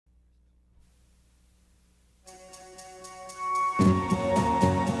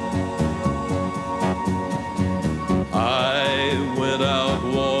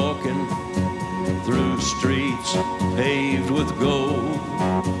streets paved with gold.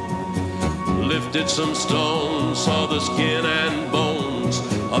 Lifted some stones, saw the skin and bones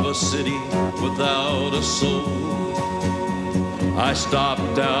of a city without a soul. I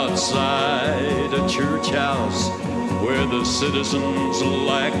stopped outside a church house where the citizens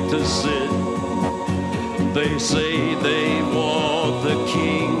like to sit. They say they want the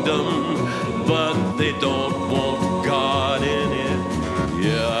kingdom, but they don't want God in it.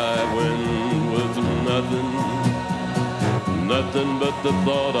 Yeah, I went with nothing but the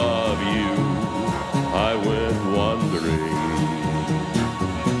thought of you. I went wandering.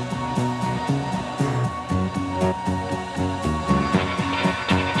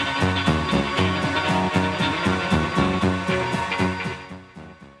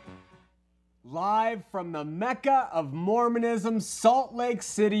 Live from the Mecca of Mormonism, Salt Lake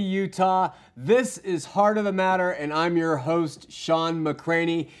City, Utah. This is Heart of the Matter, and I'm your host, Sean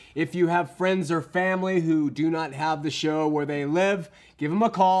McCraney. If you have friends or family who do not have the show where they live, give them a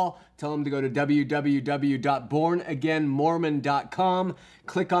call. Tell them to go to www.bornagainmormon.com.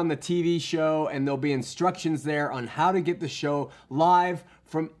 Click on the TV show, and there'll be instructions there on how to get the show live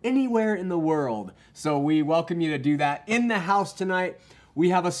from anywhere in the world. So we welcome you to do that. In the house tonight,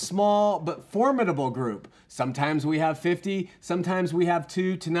 we have a small but formidable group. Sometimes we have 50, sometimes we have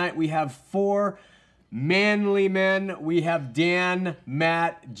 2. Tonight we have 4 manly men. We have Dan,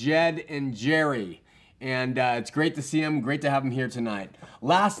 Matt, Jed, and Jerry. And it's great to see them, great to have them here tonight.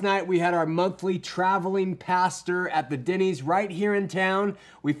 Last night we had our monthly traveling pastor at the Denny's right here in town.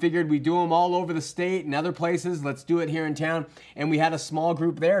 We figured we'd do them all over the state and other places. Let's do it here in town. And we had a small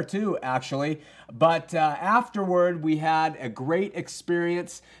group there too, actually. But afterward, we had a great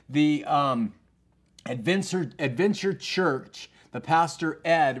experience. The Adventure Church, the pastor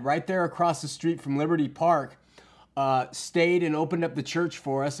Ed, right there across the street from Liberty Park, stayed and opened up the church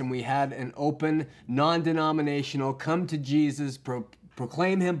for us, and we had an open, non-denominational, come to Jesus,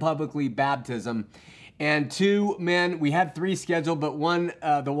 proclaim him publicly baptism. And 2 men, we had 3 scheduled, but one,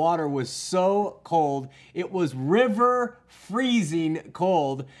 the water was so cold. It was river freezing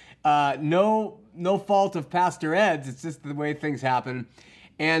cold. No fault of Pastor Ed's, it's just the way things happen.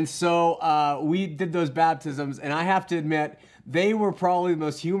 And so we did those baptisms, and I have to admit, they were probably the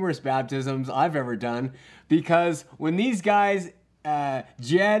most humorous baptisms I've ever done, because when these guys,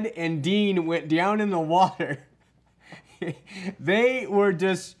 Jed and Dean, went down in the water, they were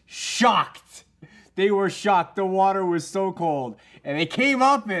just shocked. They were shocked. The water was so cold. And they came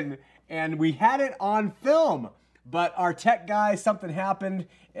up and we had it on film. But our tech guy, something happened,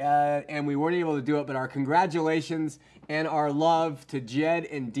 and we weren't able to do it. But our congratulations and our love to Jed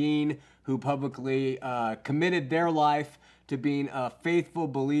and Dean, who publicly committed their life to being a faithful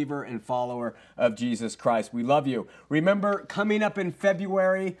believer and follower of Jesus Christ. We love you. Remember, coming up in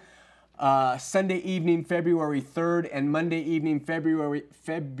February, Sunday evening, February 3rd, and Monday evening, February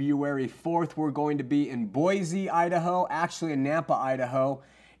 4th, we're going to be in Boise, Idaho, actually in Nampa, Idaho,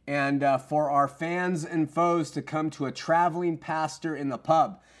 and for our fans and foes to come to a traveling pastor in the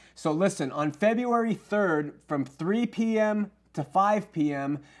pub. So listen, on February 3rd, from 3 p.m. to 5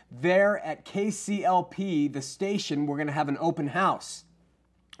 p.m., there at KCLP, the station, we're going to have an open house.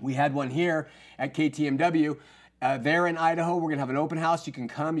 We had one here at KTMW. There in Idaho, we're going to have an open house. You can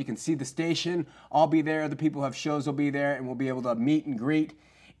come, you can see the station. I'll be there, the people who have shows will be there, and we'll be able to meet and greet.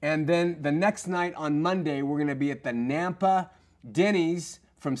 And then the next night on Monday, we're going to be at the Nampa Denny's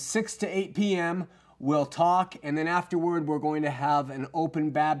from 6 to 8 p.m. We'll talk, and then afterward, we're going to have an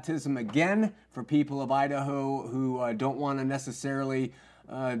open baptism again for people of Idaho who don't want to necessarily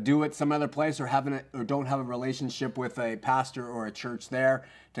do it some other place or don't have a relationship with a pastor or a church there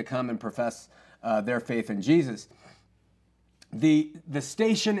to come and profess their faith in Jesus. The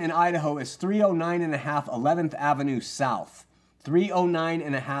station in Idaho is 309.5 11th Avenue South.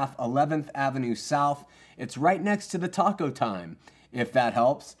 309.5 11th Avenue South. It's right next to the Taco Time, if that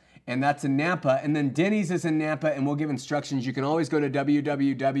helps. And that's in Nampa. And then Denny's is in Nampa, and we'll give instructions. You can always go to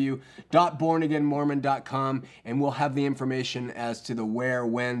www.bornagainmormon.com, and we'll have the information as to the where,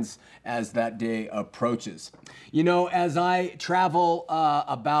 whens, as that day approaches. You know, as I travel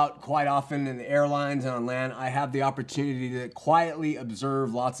about quite often in the airlines and on land, I have the opportunity to quietly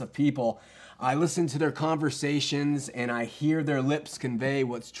observe lots of people. I listen to their conversations, and I hear their lips convey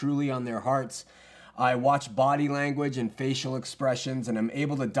what's truly on their hearts. I watch body language and facial expressions, and I'm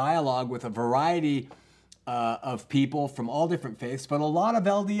able to dialogue with a variety of people from all different faiths, but a lot of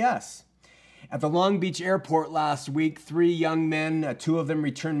LDS. At the Long Beach airport last week, 3 young men, 2 of them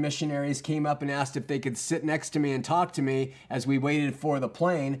returned missionaries, came up and asked if they could sit next to me and talk to me as we waited for the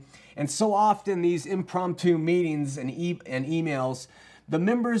plane. And so often these impromptu meetings and emails, the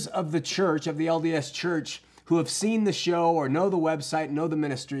members of the church, of the LDS church, who have seen the show or know the website, know the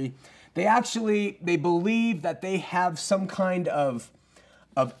ministry, they believe that they have some kind of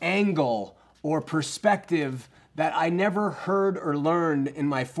angle or perspective that I never heard or learned in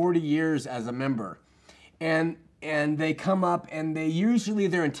my 40 years as a member. And they come up and usually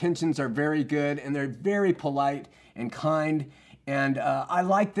their intentions are very good and they're very polite and kind. And I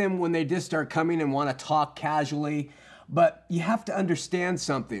like them when they just start coming and want to talk casually. But you have to understand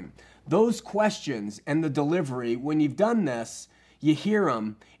something. Those questions and the delivery, when you've done this, you hear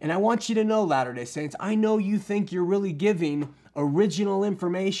them. And I want you to know, Latter-day Saints, I know you think you're really giving original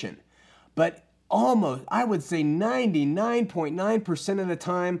information. But almost, I would say 99.9% of the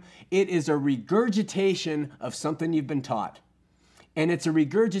time, it is a regurgitation of something you've been taught. And it's a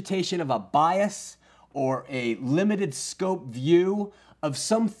regurgitation of a bias or a limited scope view of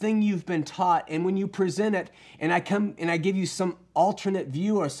something you've been taught. And when you present it, and I come and I give you some alternate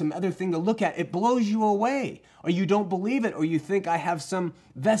view or some other thing to look at, it blows you away, or you don't believe it, or you think I have some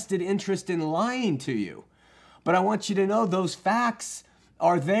vested interest in lying to you. But I want you to know those facts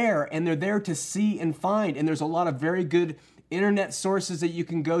are there, and they're there to see and find. And there's a lot of very good internet sources that you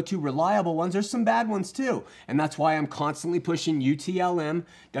can go to, reliable ones. There's some bad ones too. And that's why I'm constantly pushing UTLM,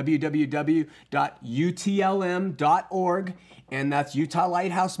 www.utlm.org. And that's Utah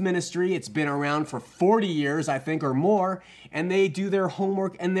Lighthouse Ministry. It's been around for 40 years, I think, or more. And they do their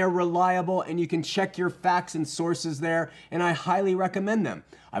homework and they're reliable, and you can check your facts and sources there. And I highly recommend them.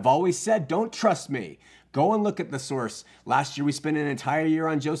 I've always said, don't trust me. Go and look at the source. Last year, we spent an entire year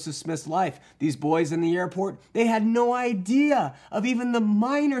on Joseph Smith's life. These boys in the airport, they had no idea of even the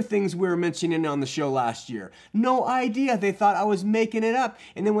minor things we were mentioning on the show last year. No idea. They thought I was making it up.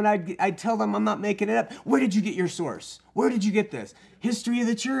 And then when I'd tell them I'm not making it up, where did you get your source? Where did you get this? History of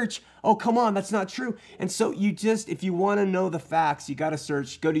the church. Oh, come on, that's not true. And so if you want to know the facts, you got to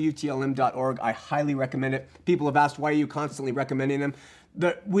search, go to utlm.org. I highly recommend it. People have asked, why are you constantly recommending them?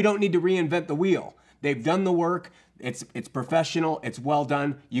 We don't need to reinvent the wheel. They've done the work. It's professional. It's well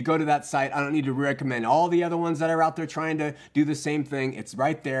done. You go to that site. I don't need to recommend all the other ones that are out there trying to do the same thing. It's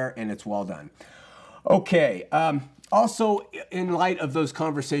right there and it's well done. Okay. Also, in light of those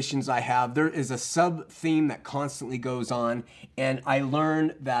conversations I have, there is a sub-theme that constantly goes on. And I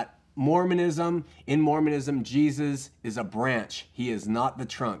learned that in Mormonism, Jesus is a branch. He is not the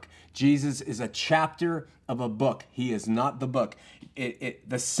trunk. Jesus is a chapter of a book. He is not the book.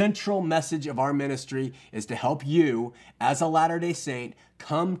 The central message of our ministry is to help you, as a Latter-day Saint,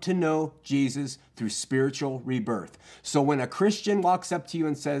 come to know Jesus through spiritual rebirth. So when a Christian walks up to you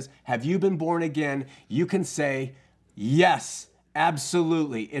and says, have you been born again? You can say, yes,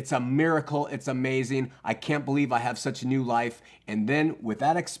 absolutely. It's a miracle. It's amazing. I can't believe I have such a new life. And then with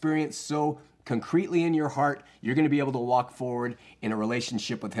that experience so concretely in your heart, you're going to be able to walk forward in a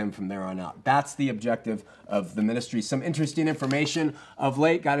relationship with him from there on out. That's the objective of the ministry. Some interesting information of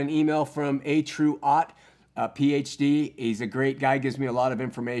late. Got an email from A. True Ott, PhD. He's a great guy, gives me a lot of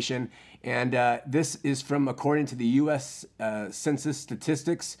information. And this is from, according to the U.S. Census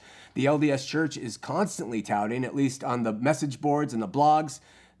statistics, the LDS Church is constantly touting, at least on the message boards and the blogs,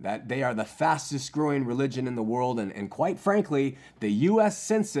 that they are the fastest growing religion in the world. And quite frankly, the U.S.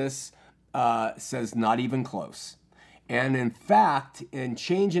 Census says not even close. And in fact, in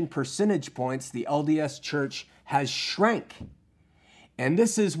change in percentage points, the LDS Church has shrank. And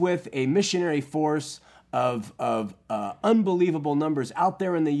this is with a missionary force of unbelievable numbers out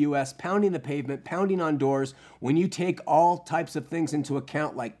there in the U.S., pounding the pavement, pounding on doors. When you take all types of things into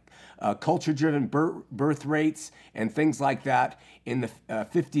account, like culture-driven birth rates and things like that, in the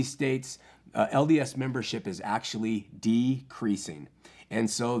 50 states, LDS membership is actually decreasing. And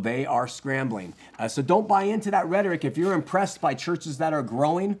so they are scrambling. So don't buy into that rhetoric. If you're impressed by churches that are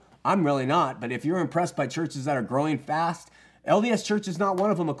growing, I'm really not, but if you're impressed by churches that are growing fast, LDS Church is not one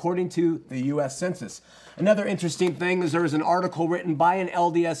of them, according to the U.S. Census. Another interesting thing is there was an article written by an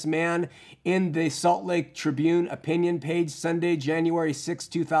LDS man in the Salt Lake Tribune opinion page, Sunday, January 6,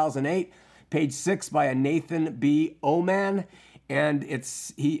 2008, page 6 by a Nathan B. Oman. And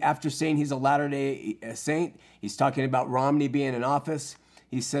after saying he's a Latter-day Saint, he's talking about Romney being in office.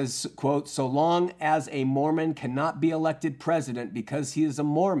 He says, quote, "So long as a Mormon cannot be elected president because he is a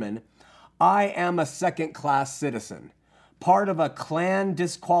Mormon, I am a second-class citizen, part of a clan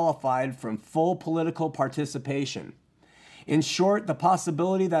disqualified from full political participation. In short, the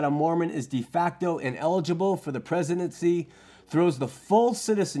possibility that a Mormon is de facto ineligible for the presidency throws the full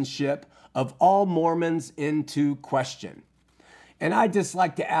citizenship of all Mormons into question." And I'd just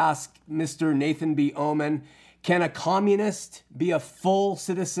like to ask Mr. Nathan B. Oman, can a communist be a full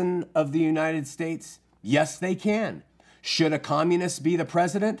citizen of the United States? Yes, they can. Should a communist be the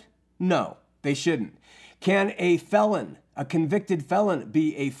president? No, they shouldn't. Can a felon, a convicted felon,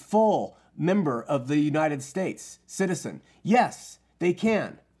 be a full member of the United States citizen? Yes, they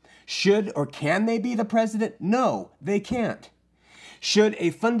can. Should or can they be the president? No, they can't. Should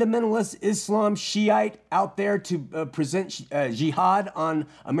a fundamentalist Islam Shiite out there to present jihad on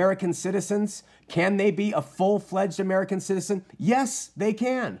American citizens, can they be a full-fledged American citizen? Yes, they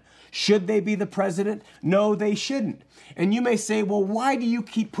can. Should they be the president? No, they shouldn't. And you may say, well, why do you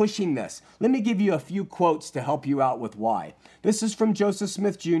keep pushing this? Let me give you a few quotes to help you out with why. This is from Joseph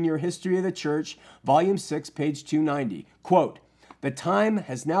Smith Jr., History of the Church, Volume 6, page 290. Quote, "The time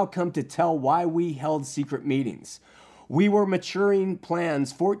has now come to tell why we held secret meetings. We were maturing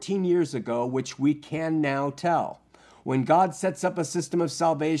plans 14 years ago, which we can now tell. When God sets up a system of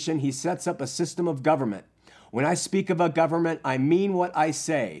salvation, he sets up a system of government. When I speak of a government, I mean what I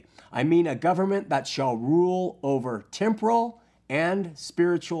say. I mean a government that shall rule over temporal and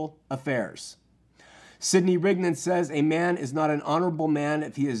spiritual affairs." Sidney Rigdon says, "A man is not an honorable man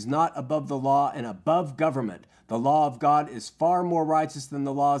if he is not above the law and above government. The law of God is far more righteous than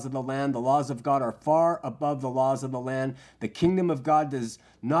the laws of the land. The laws of God are far above the laws of the land. The kingdom of God does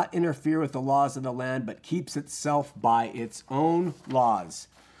not interfere with the laws of the land, but keeps itself by its own laws."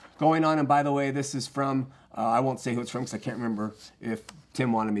 Going on, and by the way, this is from, I won't say who it's from because I can't remember if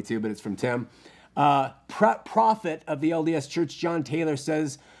Tim wanted me to, but it's from Tim. Prophet of the LDS Church, John Taylor,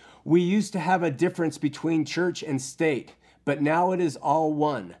 says, "We used to have a difference between church and state, but now it is all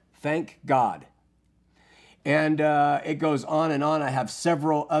one. Thank God." And it goes on and on. I have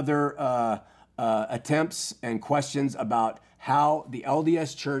several other attempts and questions about how the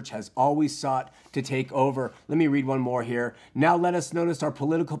LDS Church has always sought to take over. Let me read one more here. "Now let us notice our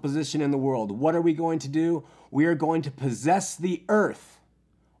political position in the world. What are we going to do? We are going to possess the earth.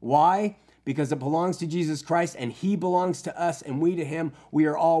 Why? Because it belongs to Jesus Christ and he belongs to us and we to him. We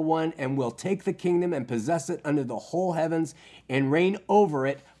are all one and will take the kingdom and possess it under the whole heavens and reign over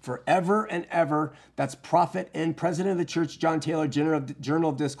it forever and ever." That's Prophet and President of the Church, John Taylor, Journal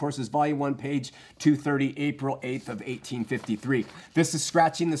of Discourses, Volume 1, page 230, April 8th of 1853. This is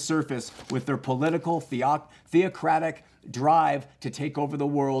scratching the surface with their political, theocratic drive to take over the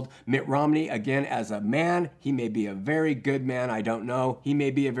world. Mitt Romney, again, as a man, he may be a very good man, I don't know. He may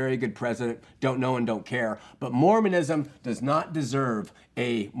be a very good president, don't know and don't care. But Mormonism does not deserve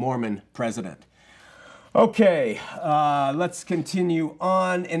a Mormon president. Okay, let's continue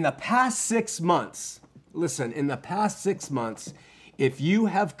on. In the past 6 months, listen, in the past 6 months, if you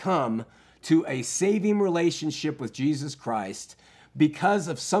have come to a saving relationship with Jesus Christ because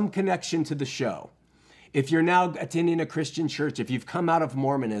of some connection to the show, if you're now attending a Christian church, if you've come out of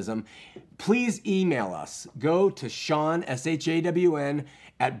Mormonism, please email us. Go to Shawn, SHAWN,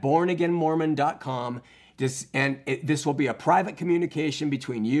 at bornagainmormon.com. This will be a private communication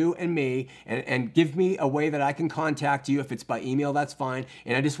between you and me, and give me a way that I can contact you. If it's by email, that's fine.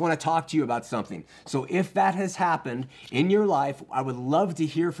 And I just want to talk to you about something. So if that has happened in your life, I would love to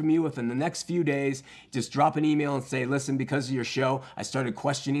hear from you within the next few days. Just drop an email and say, listen, because of your show, I started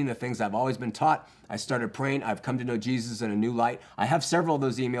questioning the things I've always been taught. I started praying. I've come to know Jesus in a new light. I have several of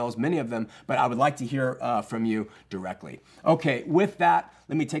those emails, many of them, but I would like to hear from you directly. Okay, with that,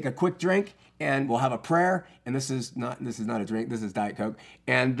 let me take a quick drink and we'll have a prayer. And this is not a drink. This is Diet Coke.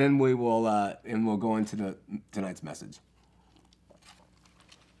 And then we will we'll go into tonight's message.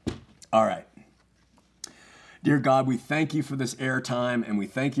 All right. Dear God, we thank you for this airtime, and we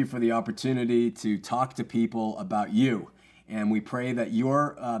thank you for the opportunity to talk to people about you. And we pray that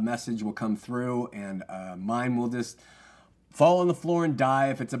your message will come through, and mine will just fall on the floor and die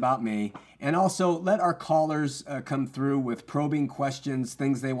if it's about me. And also let our callers come through with probing questions,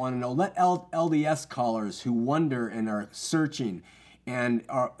 things they want to know. Let LDS callers who wonder and are searching and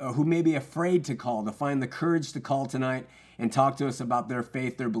who may be afraid to call, to find the courage to call tonight and talk to us about their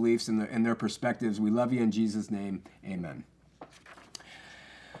faith, their beliefs, and their perspectives. We love you in Jesus' name. Amen.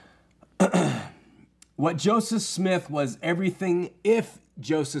 What Joseph Smith was everything, if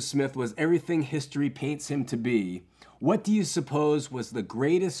Joseph Smith was everything history paints him to be, what do you suppose was the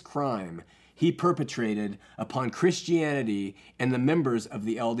greatest crime he perpetrated upon Christianity and the members of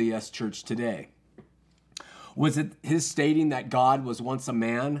the LDS Church today? Was it his stating that God was once a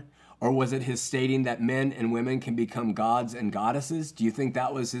man? Or was it his stating that men and women can become gods and goddesses? Do you think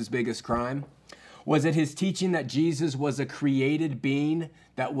that was his biggest crime? Was it his teaching that Jesus was a created being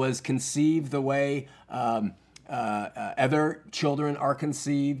that was conceived the way other children are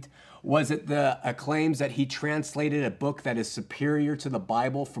conceived? Was it the claims that he translated a book that is superior to the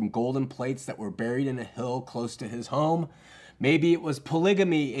Bible from golden plates that were buried in a hill close to his home? Maybe it was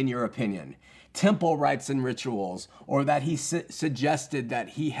polygamy, in your opinion. temple rites and rituals, or that he suggested that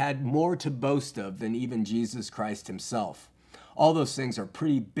he had more to boast of than even Jesus Christ himself. All those things are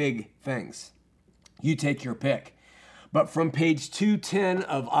pretty big things. You take your pick. But from page 210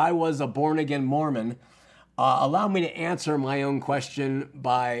 of I Was a Born Again Mormon, allow me to answer my own question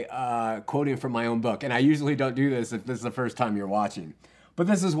by quoting from my own book. And I usually don't do this if this is the first time you're watching. But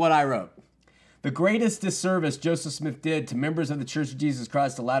this is what I wrote. The greatest disservice Joseph Smith did to members of the Church of Jesus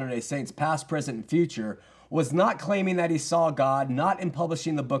Christ of Latter-day Saints, past, present, and future, was not claiming that he saw God, not in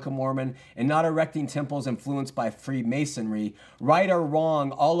publishing the Book of Mormon, and not erecting temples influenced by Freemasonry. Right or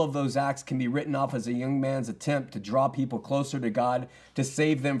wrong, all of those acts can be written off as a young man's attempt to draw people closer to God, to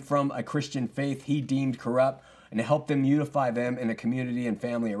save them from a Christian faith he deemed corrupt, and to help them unify them in a community and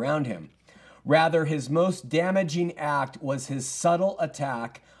family around him. Rather, his most damaging act was his subtle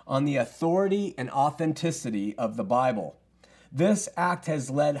attack on the authority and authenticity of the Bible. This act has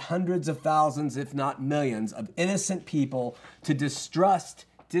led hundreds of thousands, if not millions, of innocent people to distrust,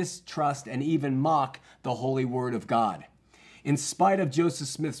 and even mock the holy word of God. In spite of Joseph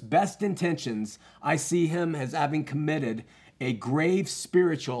Smith's best intentions, I see him as having committed a grave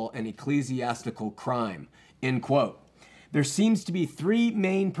spiritual and ecclesiastical crime, end quote. There seems to be three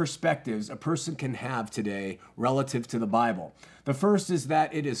main perspectives a person can have today relative to the Bible. The first is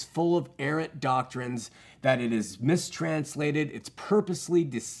that it is full of errant doctrines, that it is mistranslated, it's purposely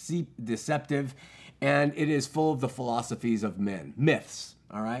deceptive, and it is full of the philosophies of men, myths,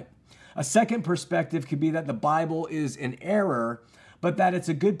 all right? A second perspective could be that the Bible is in error, but that it's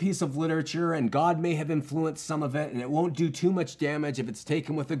a good piece of literature and God may have influenced some of it, and it won't do too much damage if it's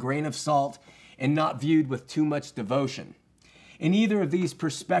taken with a grain of salt and not viewed with too much devotion. In either of these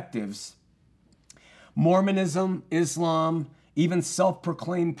perspectives, Mormonism, Islam, even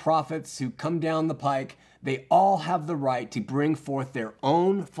self-proclaimed prophets who come down the pike, they all have the right to bring forth their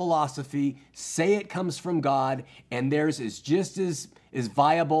own philosophy, say it comes from God, and theirs is just as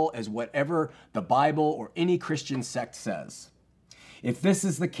viable as whatever the Bible or any Christian sect says. If this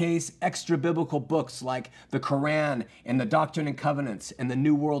is the case, extra-biblical books like the Quran and the Doctrine and Covenants and the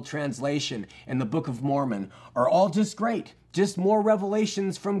New World Translation and the Book of Mormon are all just great. Just more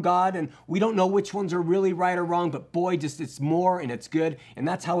revelations from God, and we don't know which ones are really right or wrong, but boy, just it's more and it's good, and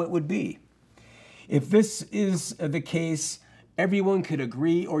that's how it would be. If this is the case, everyone could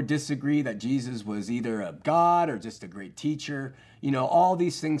agree or disagree that Jesus was either a God or just a great teacher. You know, all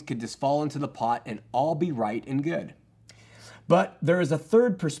these things could just fall into the pot and all be right and good. But there is a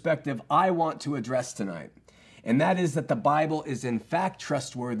third perspective I want to address tonight, and that is that the Bible is in fact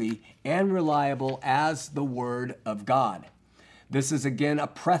trustworthy and reliable as the Word of God. This is again a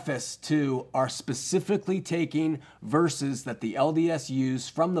preface to our specifically taking verses that the LDS use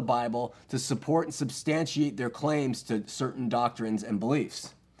from the Bible to support and substantiate their claims to certain doctrines and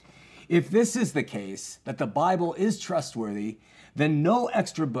beliefs. If this is the case, that the Bible is trustworthy, then no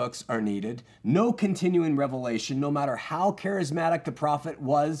extra books are needed, no continuing revelation, no matter how charismatic the prophet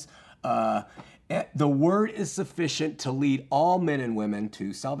was. The Word is sufficient to lead all men and women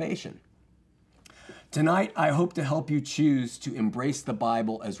to salvation. Tonight, I hope to help you choose to embrace the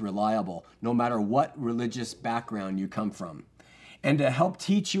Bible as reliable, no matter what religious background you come from, and to help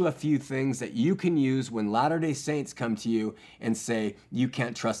teach you a few things that you can use when Latter-day Saints come to you and say you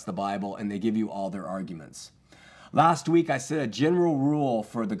can't trust the Bible, and they give you all their arguments. Last week, I said a general rule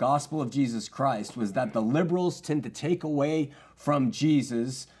for the gospel of Jesus Christ was that the liberals tend to take away from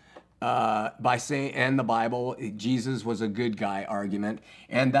Jesus by saying, and the Bible, Jesus was a good guy argument,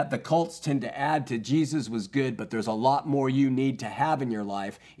 and that the cults tend to add to Jesus was good, but there's a lot more you need to have in your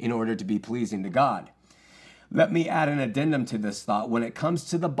life in order to be pleasing to God. Let me add an addendum to this thought. When it comes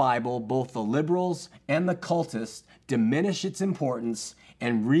to the Bible, both the liberals and the cultists diminish its importance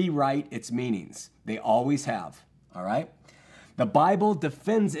and rewrite its meanings. They always have, all right? The Bible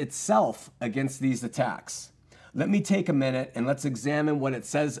defends itself against these attacks. Let me take a minute and let's examine what it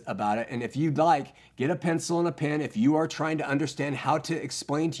says about it. And if you'd like, get a pencil and a pen. If you are trying to understand how to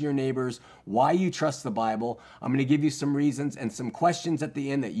explain to your neighbors why you trust the Bible, I'm going to give you some reasons and some questions at the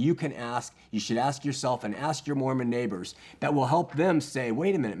end that you can ask. You should ask yourself and ask your Mormon neighbors that will help them say,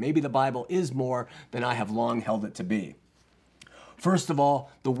 wait a minute, maybe the Bible is more than I have long held it to be. First of all,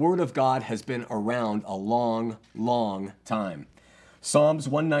 the Word of God has been around a long, long time. Psalms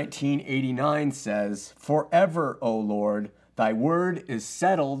 119:89 says, "Forever, O Lord, thy word is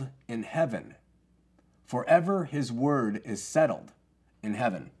settled in heaven." Forever his word is settled in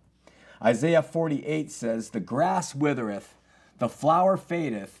heaven. Isaiah 48 says, "The grass withereth, the flower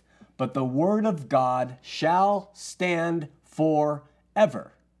fadeth, but the word of God shall stand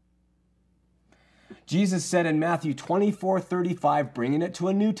forever." Jesus said in Matthew 24:35, bringing it to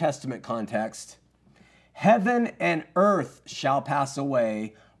a New Testament context, heaven and earth shall pass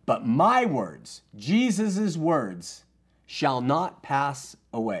away, but my words, Jesus' words, shall not pass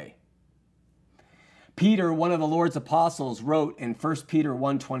away. Peter, one of the Lord's apostles, wrote in 1 Peter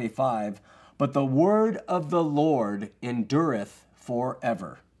 1:25, but the word of the Lord endureth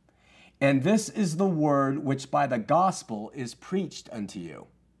forever. And this is the word which by the gospel is preached unto you.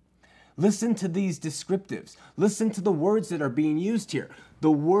 Listen to these descriptives. Listen to the words that are being used here. The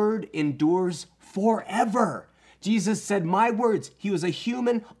word endures forever. Jesus said, my words. He was a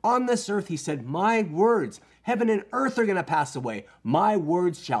human on this earth. He said, my words. Heaven and earth are going to pass away. My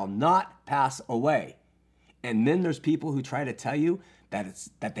words shall not pass away. And then there's people who try to tell you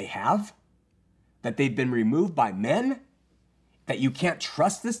that they have, that they've been removed by men, that you can't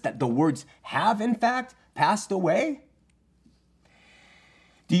trust this, that the words have, in fact, passed away.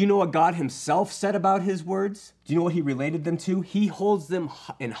 Do you know what God himself said about his words? Do you know what he related them to? He holds them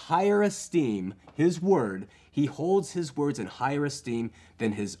in higher esteem, his word. He holds his words in higher esteem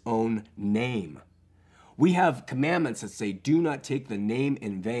than his own name. We have commandments that say, do not take the name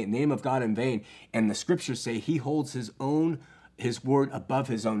in vain, name of God in vain. And the scriptures say he holds his word above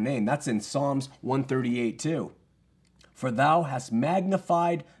his own name. That's in Psalms 138 too. For thou hast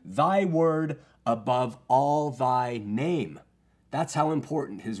magnified thy word above all thy name. That's how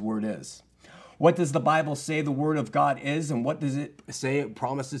important his word is. What does the Bible say the word of God is, and what does it say it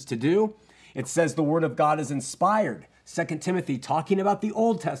promises to do? It says the word of God is inspired. 2 Timothy, talking about the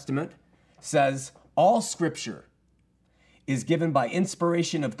Old Testament, says, all scripture is given by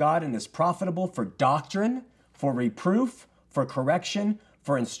inspiration of God and is profitable for doctrine, for reproof, for correction,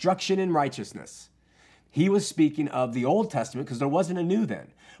 for instruction in righteousness. He was speaking of the Old Testament because there wasn't a new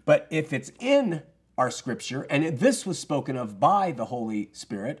then. But if it's in our scripture, and this was spoken of by the Holy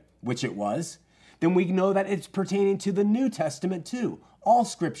Spirit, which it was, then we know that it's pertaining to the New Testament too. All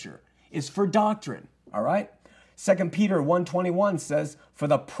scripture is for doctrine, all right? 2 Peter 1:21 says, for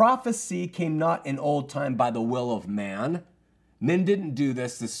the prophecy came not in old time by the will of man. Men didn't do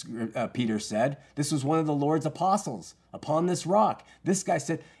this, Peter said. This was one of the Lord's apostles upon this rock. This guy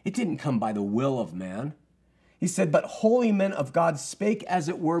said, it didn't come by the will of man. He said, but holy men of God spake as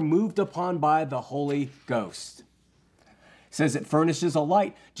it were moved upon by the Holy Ghost. It says it furnishes a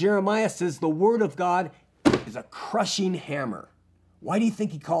light. Jeremiah says the word of God is a crushing hammer. Why do you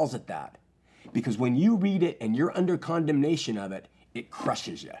think he calls it that? Because when you read it and you're under condemnation of it, it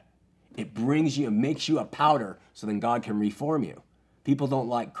crushes you. It brings you and makes you a powder so then God can reform you. People don't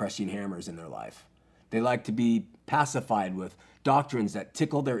like crushing hammers in their life. They like to be pacified with doctrines that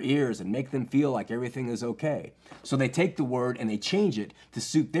tickle their ears and make them feel like everything is okay. So they take the word and they change it to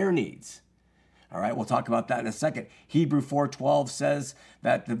suit their needs. All right, we'll talk about that in a second. Hebrew 4:12 says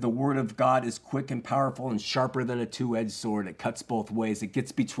that the word of God is quick and powerful and sharper than a two-edged sword. It cuts both ways. It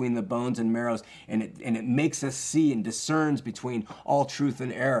gets between the bones and marrows, and it makes us see and discerns between all truth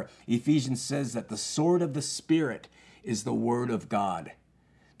and error. Ephesians says that the sword of the Spirit is the word of God,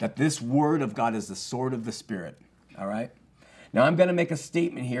 that this word of God is the sword of the Spirit, all right? Now, I'm going to make a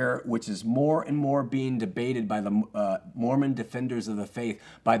statement here, which is more and more being debated by the Mormon defenders of the faith,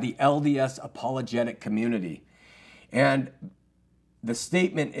 by the LDS apologetic community. And the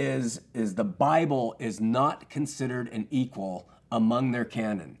statement is the Bible is not considered an equal among their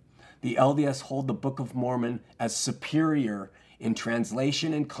canon. The LDS hold the Book of Mormon as superior in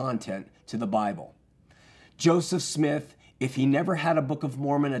translation and content to the Bible. Joseph Smith, if he never had a Book of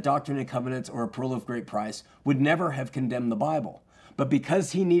Mormon, a Doctrine and Covenants, or a Pearl of Great Price, would never have condemned the Bible. But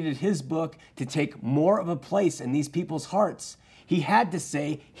because he needed his book to take more of a place in these people's hearts, he had to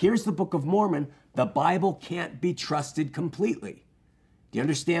say, here's the Book of Mormon, the Bible can't be trusted completely. Do you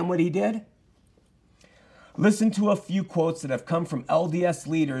understand what he did? Listen to a few quotes that have come from LDS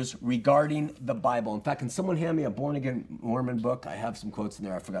leaders regarding the Bible. In fact, can someone hand me a Born Again Mormon book? I have some quotes in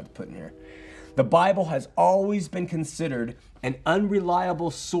there I forgot to put in here. The Bible has always been considered an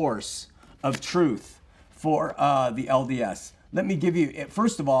unreliable source of truth for the LDS. Let me give you,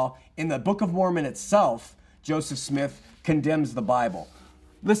 first of all, in the Book of Mormon itself, Joseph Smith condemns the Bible.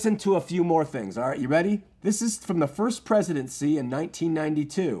 Listen to a few more things, all right? You ready? This is from the First Presidency in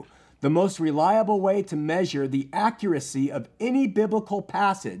 1992. The most reliable way to measure the accuracy of any biblical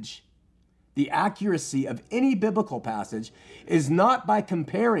passage is not by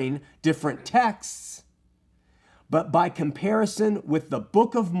comparing different texts, but by comparison with the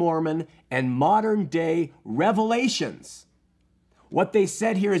Book of Mormon and modern day revelations. What they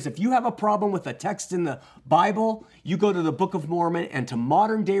said here is if you have a problem with a text in the Bible, you go to the Book of Mormon and to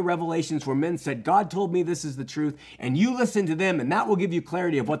modern day revelations where men said, God told me this is the truth, and you listen to them, and that will give you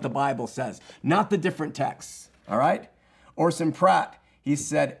clarity of what the Bible says, not the different texts. All right? Orson Pratt, he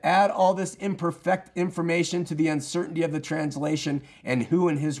said, add all this imperfect information to the uncertainty of the translation, and who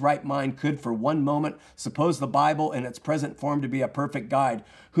in his right mind could for one moment suppose the Bible in its present form to be a perfect guide?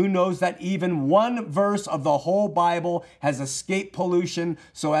 Who knows that even one verse of the whole Bible has escaped pollution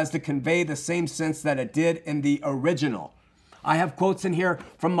so as to convey the same sense that it did in the original? I have quotes in here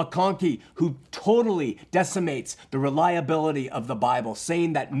from McConkie, who totally decimates the reliability of the Bible,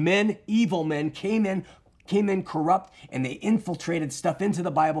 saying that men, evil men, came in corrupt, and they infiltrated stuff into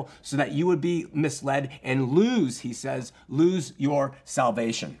the Bible so that you would be misled and lose, he says, lose your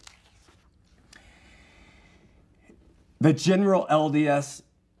salvation. The general LDS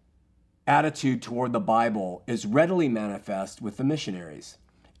attitude toward the Bible is readily manifest with the missionaries.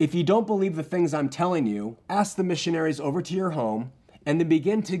 If you don't believe the things I'm telling you, ask the missionaries over to your home and then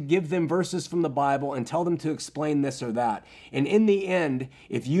begin to give them verses from the Bible and tell them to explain this or that. And in the end,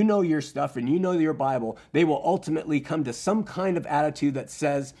 if you know your stuff and you know your Bible, they will ultimately come to some kind of attitude that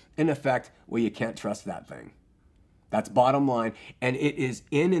says, in effect, well, you can't trust that thing. That's bottom line. And it is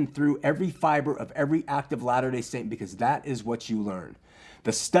in and through every fiber of every active Latter-day Saint, because that is what you learn.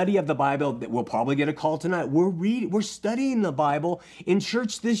 The study of the Bible, that we'll probably get a call tonight. We're studying the Bible in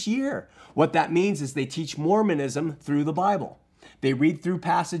church this year. What that means is they teach Mormonism through the Bible. They read through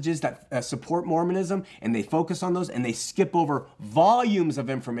passages that support Mormonism, and they focus on those, and they skip over volumes of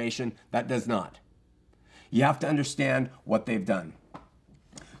information that does not. You have to understand what they've done.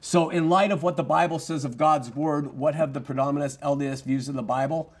 So in light of what the Bible says of God's word, what have the predominant LDS views of the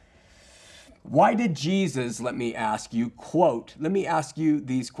Bible? Why did Jesus, let me ask you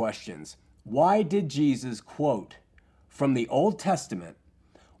these questions. Why did Jesus quote from the Old Testament,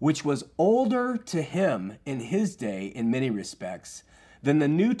 which was older to him in his day in many respects than the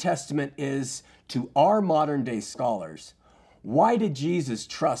New Testament is to our modern day scholars? Why did Jesus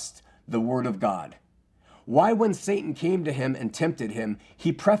trust the Word of God? Why, when Satan came to him and tempted him,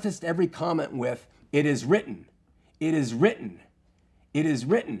 he prefaced every comment with, "It is written, it is written, it is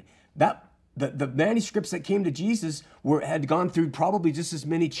written." The manuscripts that came to Jesus had gone through probably just as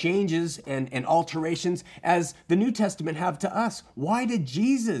many changes and alterations as the New Testament have to us. Why did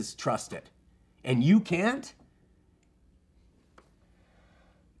Jesus trust it? And you can't?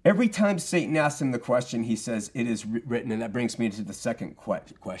 Every time Satan asks him the question, he says, "It is written," and that brings me to the second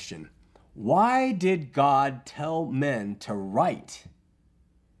question. Why did God tell men to write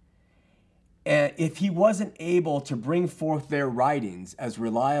if he wasn't able to bring forth their writings as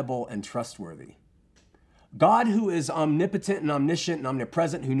reliable and trustworthy? God, who is omnipotent and omniscient and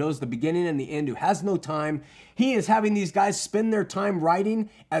omnipresent, who knows the beginning and the end, who has no time, he is having these guys spend their time writing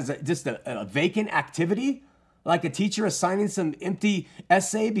as just a vacant activity, like a teacher assigning some empty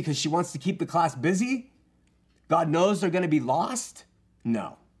essay because she wants to keep the class busy. God knows they're going to be lost?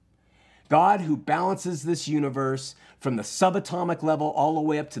 No. God, who balances this universe from the subatomic level all the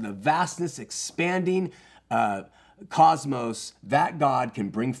way up to the vastness, expanding cosmos, that God can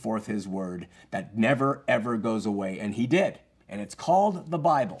bring forth his word that never, ever goes away. And he did. And it's called the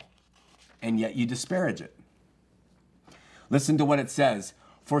Bible. And yet you disparage it. Listen to what it says.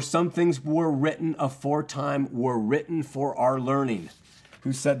 For some things were written aforetime, were written for our learning.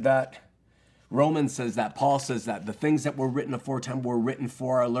 Who said that? Romans says that. Paul says that. The things that were written aforetime were written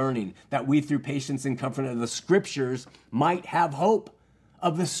for our learning, that we through patience and comfort of the scriptures might have hope.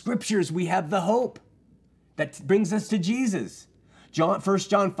 Of the scriptures, we have the hope that brings us to Jesus. 1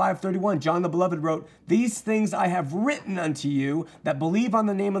 John 5:31, John the Beloved wrote, "These things I have written unto you that believe on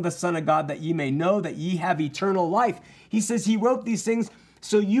the name of the Son of God, that ye may know that ye have eternal life." He says he wrote these things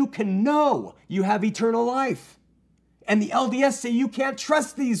so you can know you have eternal life. And the LDS say you can't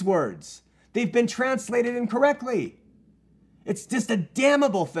trust these words. They've been translated incorrectly. It's just a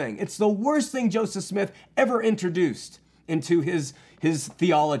damnable thing. It's the worst thing Joseph Smith ever introduced into his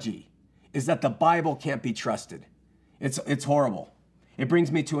theology, is that the Bible can't be trusted. It's horrible. It brings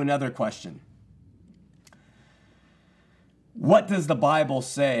me to another question. What does the Bible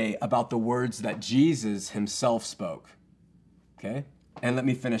say about the words that Jesus himself spoke? Okay, and let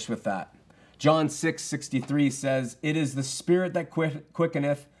me finish with that. John 6:63 says, "It is the Spirit that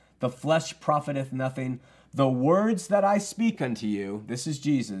quickeneth, the flesh profiteth nothing. The words that I speak unto you," this is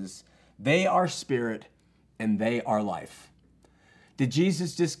Jesus, "they are spirit and they are life." Did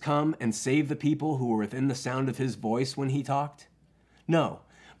Jesus just come and save the people who were within the sound of his voice when he talked? No,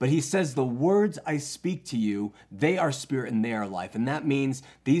 But he says, the words I speak to you, they are spirit and they are life. And that means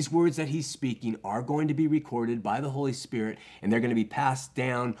these words that he's speaking are going to be recorded by the Holy Spirit, and they're going to be passed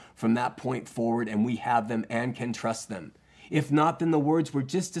down from that point forward, and we have them and can trust them. If not, then the words were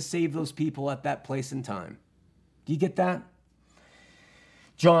just to save those people at that place and time. Do you get that?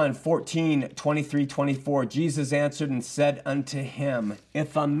 John 14:23-24, Jesus answered and said unto him,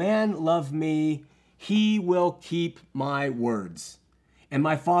 if a man love me, he will keep my words. And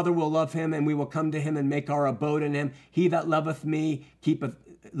my Father will love him, and we will come to him and make our abode in him. He that loveth me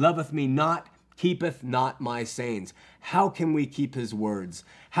not, keepeth not my sayings. How can we keep his words?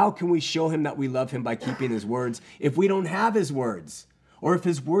 How can we show him that we love him by keeping his words if we don't have his words? Or if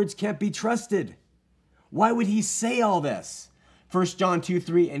his words can't be trusted? Why would he say all this? 1 John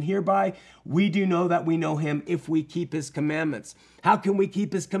 2:3, and hereby we do know that we know him if we keep his commandments. How can we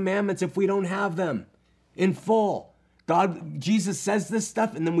keep his commandments if we don't have them in full? Jesus says this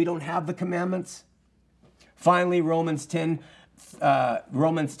stuff, and then we don't have the commandments. Finally, Romans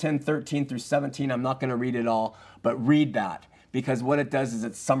 10:13-17. I'm not going to read it all, but read that, because what it does is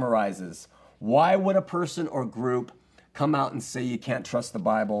it summarizes. Why would a person or group come out and say you can't trust the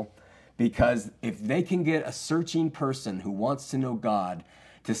Bible? Because if they can get a searching person who wants to know God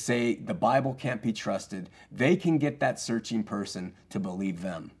to say the Bible can't be trusted, they can get that searching person to believe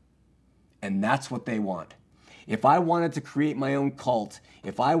them. And that's what they want. If I wanted to create my own cult,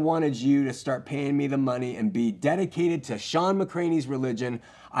 if I wanted you to start paying me the money and be dedicated to Sean McCraney's religion,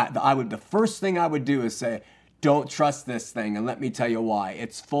 the first thing I would do is say, don't trust this thing, and let me tell you why.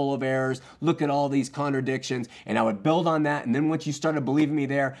 It's full of errors. Look at all these contradictions, and I would build on that, and then once you started believing me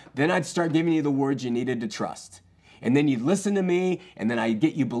there, then I'd start giving you the words you needed to trust. And then you'd listen to me, and then I'd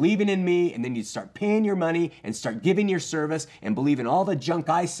get you believing in me, and then you'd start paying your money and start giving your service and believing all the junk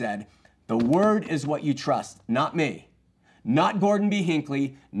I said. The word is what you trust, not me. Not Gordon B.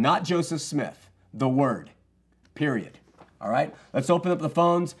 Hinckley, not Joseph Smith. The word, period. All right, let's open up the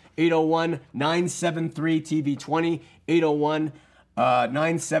phones, 801-973-TV20,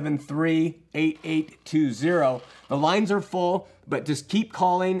 801-973-8820. The lines are full, but just keep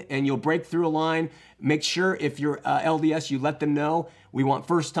calling and you'll break through a line. Make sure if you're LDS, you let them know. We want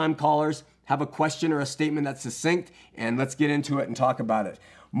first-time callers. Have a question or a statement that's succinct, and let's get into it and talk about it.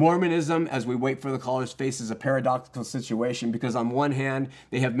 Mormonism, as we wait for the callers, faces a paradoxical situation because on one hand,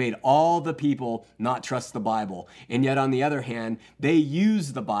 they have made all the people not trust the Bible. And yet on the other hand, they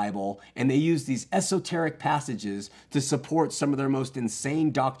use the Bible and they use these esoteric passages to support some of their most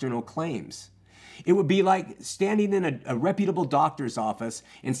insane doctrinal claims. It would be like standing in a reputable doctor's office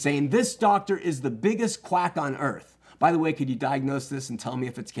and saying, this doctor is the biggest quack on earth. By the way, could you diagnose this and tell me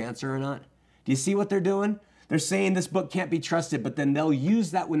if it's cancer or not? Do you see what they're doing? They're saying this book can't be trusted, but then they'll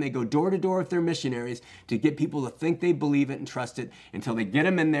use that when they go door to door with their missionaries to get people to think they believe it and trust it until they get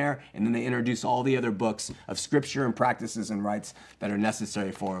them in there, and then they introduce all the other books of scripture and practices and rites that are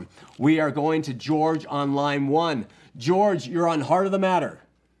necessary for them. We are going to George on line 1. George, you're on Heart of the Matter.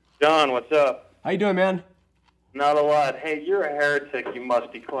 John, what's up? How you doing, man? Not a lot. Hey, you're a heretic, you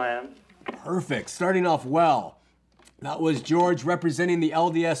musty clam. Perfect. Starting off well. That was George representing the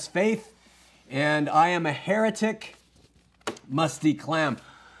LDS faith. And I am a heretic, musty clam.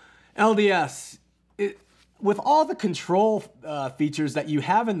 LDS, with all the control features that you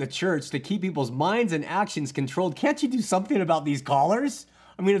have in the church to keep people's minds and actions controlled, can't you do something about these callers?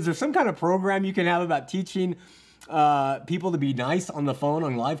 I mean, is there some kind of program you can have about teaching people to be nice on the phone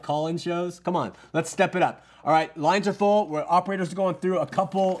on live call-in shows? Come on, let's step it up. All right, lines are full. Operators are going through a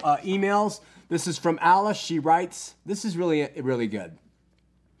couple emails. This is from Alice. She writes, this is really, really good.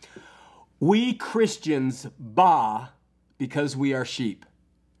 We Christians baa because we are sheep,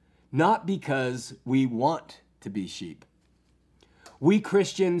 not because we want to be sheep. We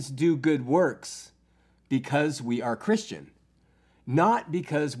Christians do good works because we are Christian, not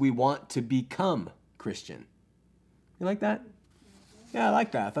because we want to become Christian. You like that? Yeah, I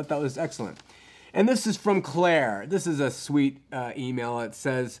like that. I thought that was excellent. And this is from Claire. This is a sweet email. It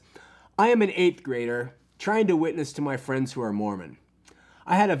says, I am an 8th grader trying to witness to my friends who are Mormon.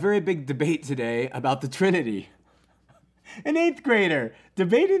 I had a very big debate today about the Trinity. An 8th grader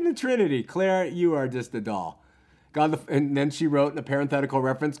debating the Trinity. Claire, you are just a doll. And then she wrote in a parenthetical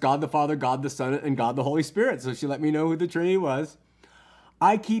reference, God the Father, God the Son, and God the Holy Spirit. So she let me know who the Trinity was.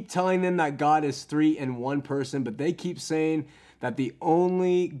 I keep telling them that God is 3 in 1 person, but they keep saying that the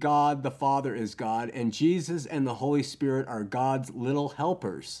only God, the Father, is God, and Jesus and the Holy Spirit are God's little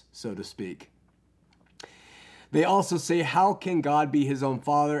helpers, so to speak. They also say, how can God be his own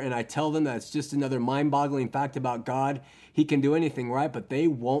father? And I tell them that it's just another mind-boggling fact about God. He can do anything right, but they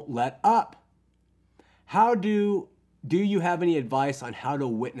won't let up. How do do you have any advice on how to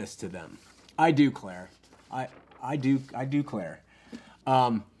witness to them? I do, Claire. I do, Claire.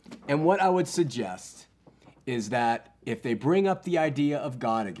 And what I would suggest is that if they bring up the idea of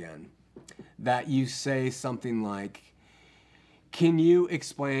God again, that you say something like, can you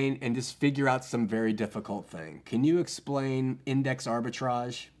explain, and just figure out some very difficult thing. Can you explain index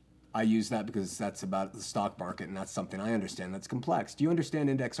arbitrage? I use that because that's about the stock market, and that's something I understand that's complex. Do you understand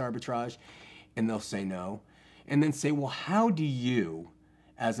index arbitrage? And they'll say no. And then say, well, how do you,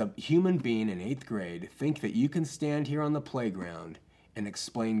 as a human being in 8th grade, think that you can stand here on the playground and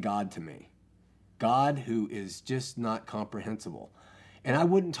explain God to me? God who is just not comprehensible. And I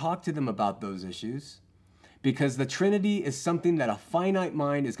wouldn't talk to them about those issues, because the Trinity is something that a finite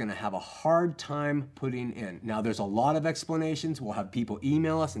mind is going to have a hard time putting in. Now, there's a lot of explanations. We'll have people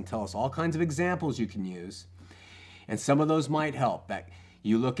email us and tell us all kinds of examples you can use. And some of those might help. That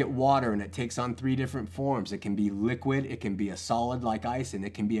you look at water and it takes on 3 different forms. It can be liquid, it can be a solid like ice, and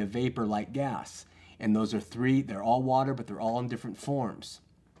it can be a vapor like gas. And those are 3, they're all water, but they're all in different forms.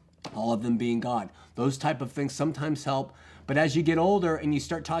 All of them being God. Those type of things sometimes help. But as you get older and you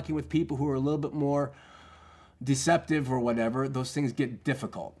start talking with people who are a little bit more deceptive or whatever, those things get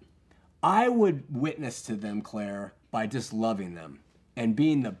difficult. I would witness to them, Claire, by just loving them and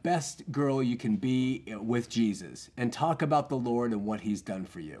being the best girl you can be with Jesus, and talk about the Lord and what he's done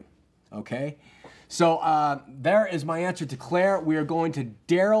for you. Okay? So there is my answer to Claire. We are going to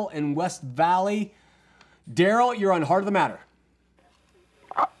Daryl in West Valley. Daryl, you're on Heart of the Matter.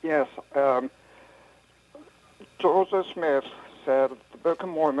 Yes. Joseph Smith said the Book of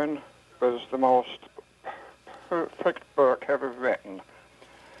Mormon was the most perfect book ever written.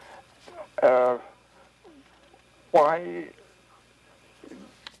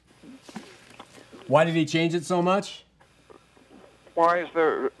 Why did he change it so much? Why has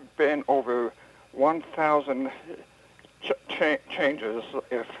there been over 1,000 changes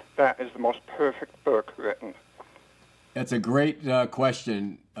if that is the most perfect book written? That's a great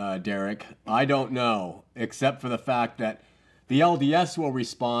question, Derek. I don't know, except for the fact that the LDS will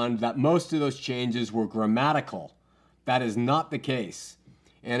respond that most of those changes were grammatical. That is not the case.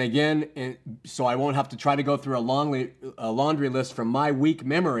 And again, so I won't have to try to go through a laundry list from my weak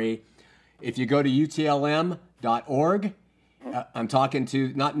memory. If you go to utlm.org, I'm talking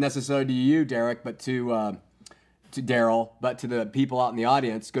to, not necessarily to you, Derek, but to Daryl, but to the people out in the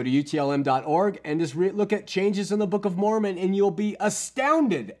audience. Go to utlm.org and just look at changes in the Book of Mormon, and you'll be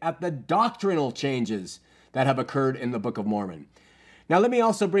astounded at the doctrinal changes that have occurred in the Book of Mormon. Now, let me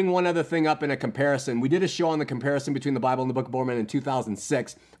also bring one other thing up in a comparison. We did a show on the comparison between the Bible and the Book of Mormon in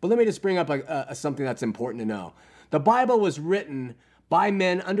 2006, but let me just bring up something that's important to know. The Bible was written by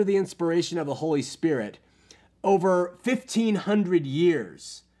men under the inspiration of the Holy Spirit over 1,500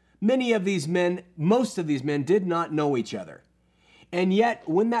 years. Many of these men, most of these men, did not know each other. And yet,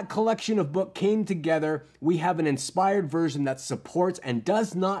 when that collection of book came together, we have an inspired version that supports and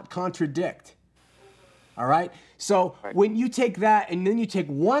does not contradict. All right? So when you take that and then you take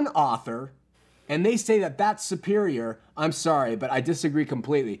one author and they say that that's superior, I'm sorry, but I disagree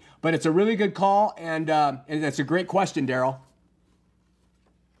completely. But it's a really good call, and it's a great question, Daryl.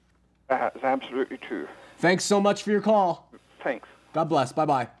 That's absolutely true. Thanks so much for your call. Thanks. God bless.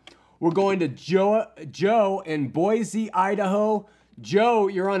 Bye-bye. We're going to Joe in Boise, Idaho. Joe,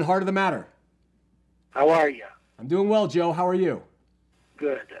 you're on Heart of the Matter. How are you? I'm doing well, Joe. How are you?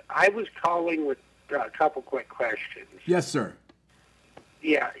 Good. I was calling with a couple quick questions. Yes, sir.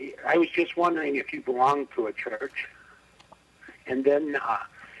 Yeah, I was just wondering if you belong to a church. And then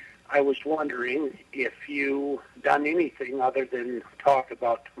I was wondering if you done anything other than talk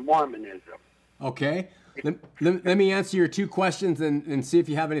about Mormonism. Okay. Let me answer your 2 questions and see if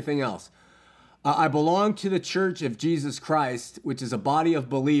you have anything else. I belong to the Church of Jesus Christ, which is a body of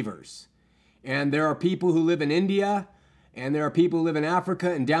believers. And there are people who live in India, and there are people who live in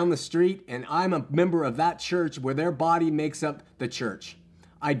Africa and down the street, and I'm a member of that church where their body makes up the church.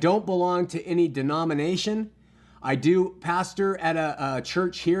 I don't belong to any denomination. I do pastor at a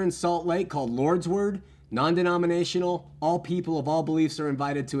church here in Salt Lake called Lord's Word, non-denominational. All people of all beliefs are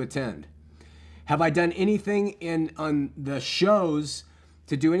invited to attend. Have I done anything on the shows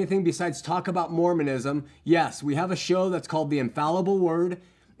to do anything besides talk about Mormonism? Yes, we have a show that's called The Infallible Word,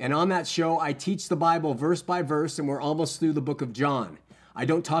 and on that show I teach the Bible verse by verse, and we're almost through the book of John. I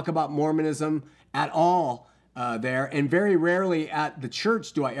don't talk about Mormonism at all there, and very rarely at the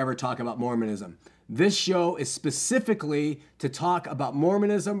church do I ever talk about Mormonism. This show is specifically to talk about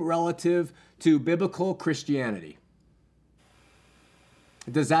Mormonism relative to biblical Christianity.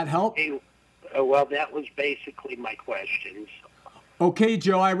 Does that help? Well, that was basically my questions. Okay,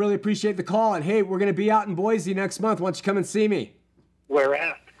 Joe, I really appreciate the call. And hey, we're going to be out in Boise next month. Why don't you come and see me? Where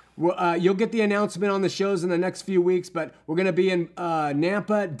at? Well, you'll get the announcement on the shows in the next few weeks, but we're going to be in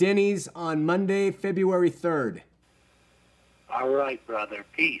Nampa, Denny's on Monday, February 3rd. All right, brother.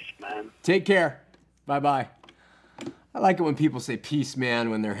 Peace, man. Take care. Bye-bye. I like it when people say peace, man,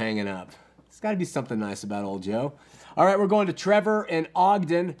 when they're hanging up. It's got to be something nice about old Joe. All right, we're going to Trevor in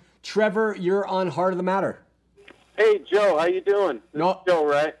Ogden. Trevor, you're on Heart of the Matter. Hey, Joe, how you doing? This No. is Joe,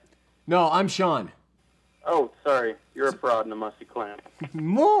 right? No, I'm Sean. Oh, sorry. You're a fraud in the Mussy Clan.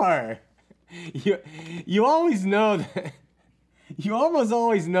 More. You always know that. You almost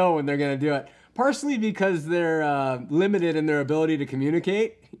always know when they're going to do it. Partially because they're limited in their ability to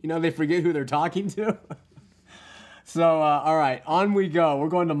communicate. You know, they forget who they're talking to. So, all right, on we go. We're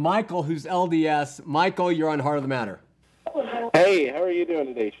going to Michael, who's LDS. Michael, you're on Heart of the Matter. Hey, how are you doing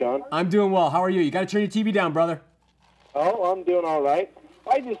today, Sean? I'm doing well. How are you? You got to turn your TV down, brother. Oh, I'm doing all right.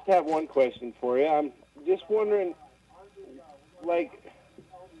 I just have one question for you. I'm just wondering,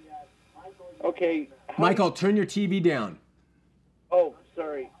 okay. Michael, turn your TV down. Oh,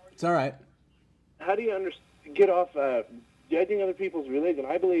 sorry. It's all right. How do you get off judging other people's religion?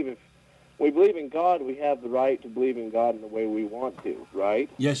 I believe if we believe in God, we have the right to believe in God in the way we want to, right?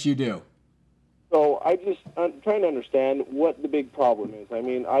 Yes, you do. So I'm trying to understand what the big problem is. I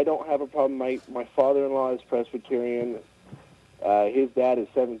mean, I don't have a problem. My father-in-law is Presbyterian. His dad is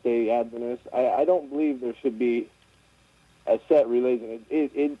Seventh-day Adventist. I don't believe there should be a set religion.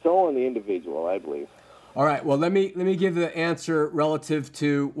 It's all in the individual, I believe. All right. Well, let me give the answer relative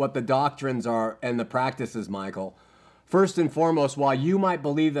to what the doctrines are and the practices, Michael. First and foremost, while you might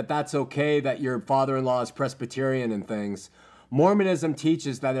believe that that's okay, that your father-in-law is Presbyterian and things, Mormonism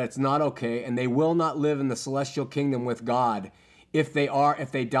teaches that it's not okay, and they will not live in the celestial kingdom with God if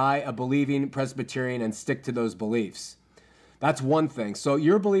they die a believing Presbyterian and stick to those beliefs. That's one thing. So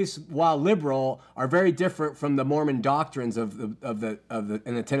your beliefs, while liberal, are very different from the Mormon doctrines and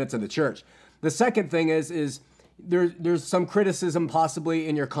the tenets of the church. The second thing is there's some criticism possibly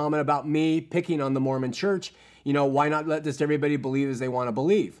in your comment about me picking on the Mormon church. You know, why not let just everybody believe as they want to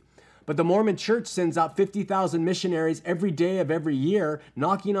believe? But the Mormon church sends out 50,000 missionaries every day of every year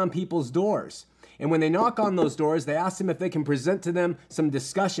knocking on people's doors. And when they knock on those doors, they ask them if they can present to them some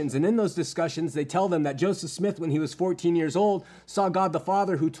discussions. And in those discussions, they tell them that Joseph Smith, when he was 14 years old, saw God the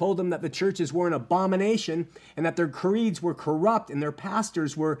Father, who told them that the churches were an abomination and that their creeds were corrupt and their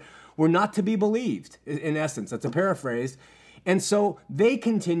pastors were not to be believed, in essence. That's a paraphrase. And so they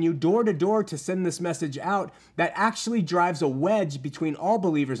continue door to door to send this message out that actually drives a wedge between all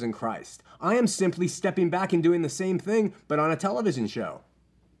believers in Christ. I am simply stepping back and doing the same thing, but on a television show.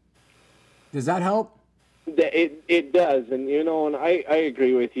 Does that help? It does, and and I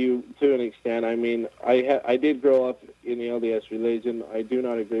agree with you to an extent. I mean, I did grow up in the LDS religion. I do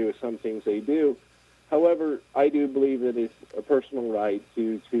not agree with some things they do. However, I do believe that it's a personal right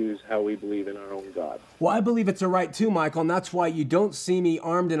to choose how we believe in our own God. Well, I believe it's a right too, Michael, and that's why you don't see me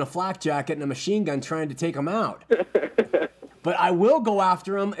armed in a flak jacket and a machine gun trying to take them out. But I will go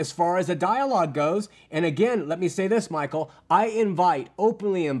after them as far as a dialogue goes. And again, let me say this, Michael. I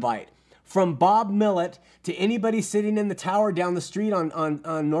openly invite, from Bob Millett to anybody sitting in the tower down the street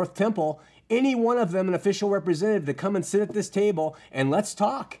on North Temple, any one of them an official representative to come and sit at this table and let's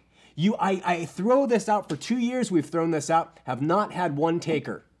talk. I throw this out for 2 years. We've thrown this out, have not had one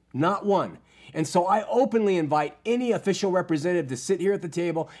taker, not one. And so I openly invite any official representative to sit here at the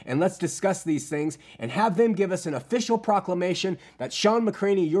table and let's discuss these things and have them give us an official proclamation that Sean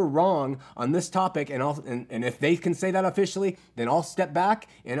McCraney, you're wrong on this topic. And if they can say that officially, then I'll step back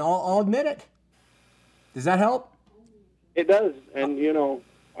and I'll admit it. Does that help? It does. And,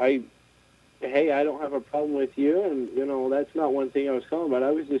 I don't have a problem with you. And, that's not one thing I was calling about.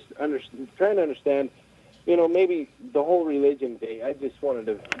 I was just trying to understand, maybe the whole religion thing. I just wanted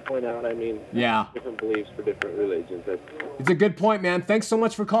to point out, different beliefs for different religions. It's a good point, man. Thanks so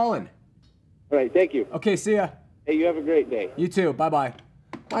much for calling. All right, thank you. Okay, see ya. Hey, you have a great day. You too. Bye-bye.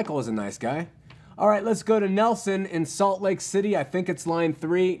 Michael is a nice guy. All right, let's go to Nelson in Salt Lake City. I think it's line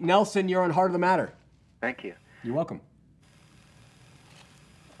 3. Nelson, you're on Heart of the Matter. Thank you. You're welcome.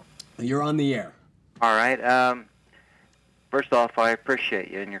 You're on the air. All right. First off, I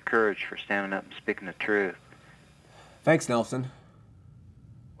appreciate you and your courage for standing up and speaking the truth. Thanks, Nelson.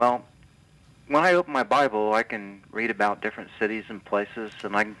 Well, when I open my Bible, I can read about different cities and places,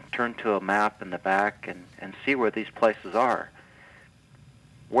 and I can turn to a map in the back and see where these places are.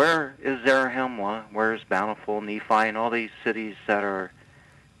 Where is Zarahemla? Where is Bountiful, Nephi, and all these cities that are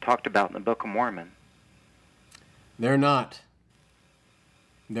talked about in the Book of Mormon? They're not.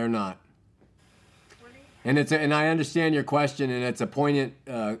 They're not. And I understand your question, and it's a poignant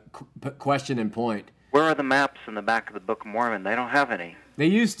question and point. Where are the maps in the back of the Book of Mormon? They don't have any. They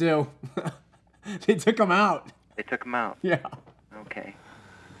used to. They took them out. They took them out. Yeah. Okay.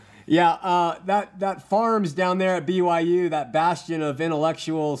 Yeah, that farms down there at BYU, that bastion of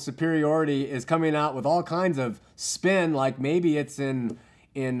intellectual superiority, is coming out with all kinds of spin, like maybe it's in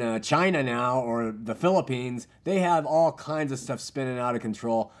China now or the Philippines. They have all kinds of stuff spinning out of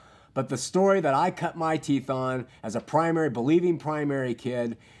control. But the story that I cut my teeth on as a believing primary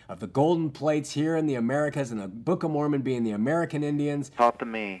kid of the golden plates here in the Americas and the Book of Mormon being the American Indians. Taught to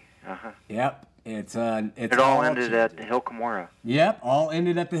me. Uh-huh. Yep. It all ended at Hill Cumorah. Yep, all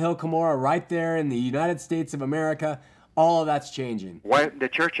ended at the Hill Cumorah right there in the United States of America. All of that's changing. Why the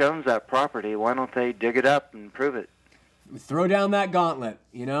church owns that property? Why don't they dig it up and prove it? Throw down that gauntlet.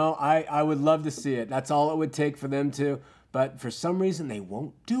 You know, I would love to see it. That's all it would take for them to. But for some reason, they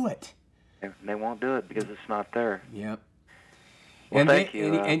won't do it. They won't do it because it's not there. Yep. Well, thank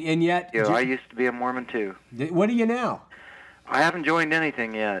you. And yet... I used to be a Mormon, too. What are you now? I haven't joined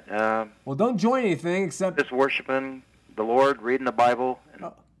anything yet. Well, don't join anything except... Just worshiping the Lord, reading the Bible,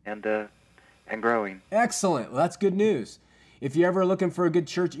 and growing. Excellent. Well, that's good news. If you're ever looking for a good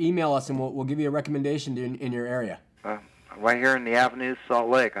church, email us, and we'll give you a recommendation in your area. Right here in the Avenue, Salt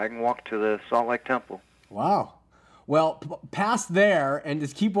Lake. I can walk to the Salt Lake Temple. Wow. Well, past there, and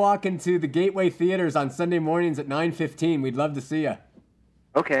just keep walking to the Gateway Theaters on Sunday mornings at 9:15. We'd love to see you.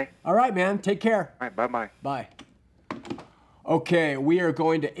 Okay. All right, man. Take care. All right. Bye-bye. Bye. Okay, we are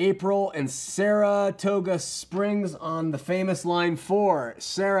going to April and Saratoga Springs on the famous Line 4.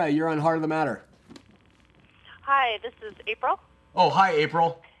 Sarah, you're on Heart of the Matter. Hi, this is April. Oh, hi,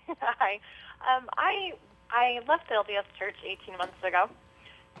 April. Hi. I left the LDS Church 18 months ago,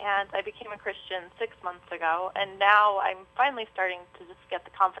 and I became a Christian 6 months ago, and now I'm finally starting to just get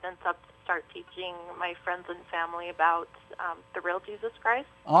the confidence up to start teaching my friends and family about the real Jesus Christ.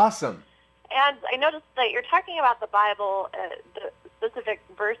 Awesome. And I noticed that you're talking about the Bible, the specific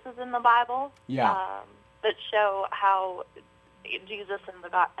verses in the Bible that show how Jesus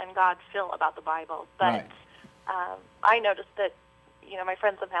and God feel about the Bible. But I noticed that, my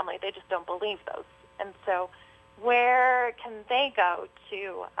friends and family, they just don't believe those. And so where can they go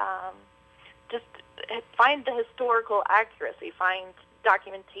to just find the historical accuracy, find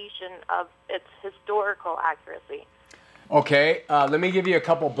documentation of its historical accuracy? Okay, let me give you a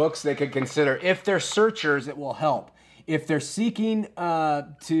couple books they could consider. If they're searchers, it will help. If they're seeking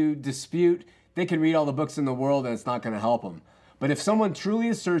to dispute, they can read all the books in the world and it's not going to help them. But if someone truly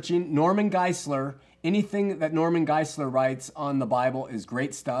is searching, Norman Geisler, anything that Norman Geisler writes on the Bible is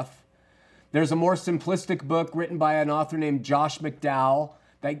great stuff. There's a more simplistic book written by an author named Josh McDowell.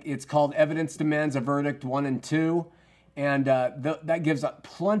 It's called Evidence Demands a Verdict 1 and 2. And that gives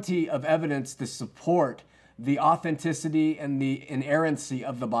plenty of evidence to support the authenticity and the inerrancy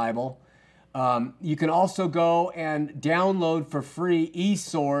of the Bible. You can also go and download for free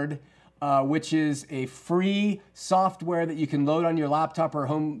eSword, which is a free software that you can load on your laptop or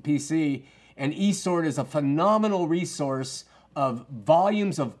home PC. And eSword is a phenomenal resource of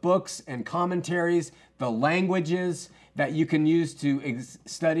volumes of books and commentaries, the languages that you can use to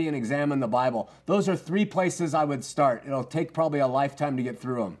study and examine the Bible. Those are 3 places I would start. It'll take probably a lifetime to get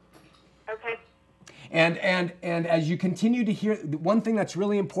through them. Okay. And as you continue to hear, one thing that's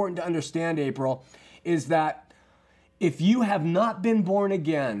really important to understand, April, is that if you have not been born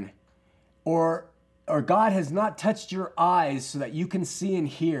again, or God has not touched your eyes so that you can see and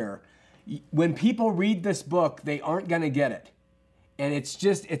hear, when people read this book, they aren't going to get it. And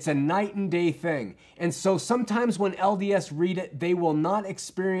it's a night and day thing. And so sometimes when LDS read it, they will not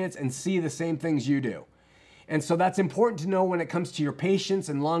experience and see the same things you do. And so that's important to know when it comes to your patience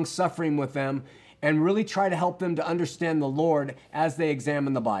and long suffering with them, and really try to help them to understand the Lord as they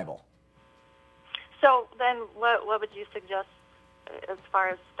examine the Bible. So then what would you suggest as far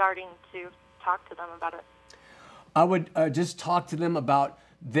as starting to talk to them about it? I would just talk to them about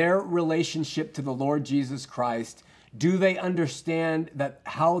their relationship to the Lord Jesus Christ. Do they understand that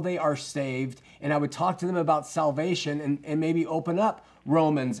how they are saved? And I would talk to them about salvation and maybe open up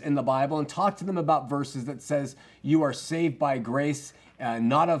Romans in the Bible and talk to them about verses that says you are saved by grace,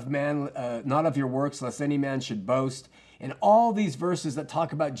 not of man, not of your works, lest any man should boast. And all these verses that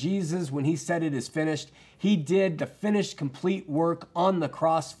talk about Jesus, when he said it is finished, he did the finished complete work on the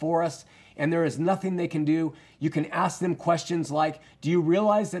cross for us. And there is nothing they can do. You can ask them questions like, do you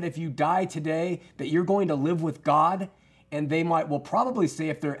realize that if you die today, that you're going to live with God? And they will probably say,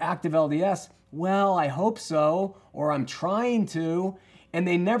 if they're active LDS, well, I hope so, or I'm trying to. And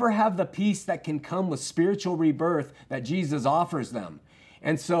they never have the peace that can come with spiritual rebirth that Jesus offers them.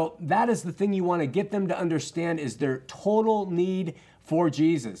 And so that is the thing you want to get them to understand is their total need for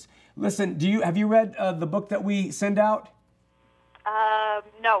Jesus. Listen, have you read the book that we send out?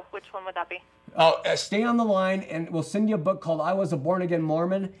 No. Which one would that be? Oh, stay on the line, and we'll send you a book called I Was a Born Again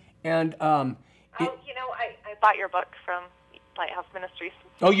Mormon. And I bought your book from Lighthouse Ministries.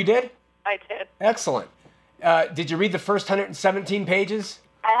 Oh, you did? I did. Excellent. Did you read the first 117 pages?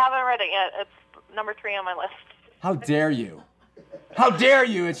 I haven't read it yet. It's number 3 on my list. How dare you? How dare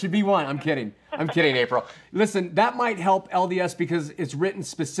you? It should be 1. I'm kidding. I'm kidding, April. Listen, that might help LDS because it's written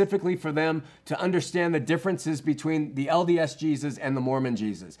specifically for them to understand the differences between the LDS Jesus and the Mormon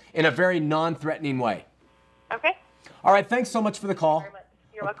Jesus in a very non-threatening way. Okay. All right, thanks so much for the call. Very much.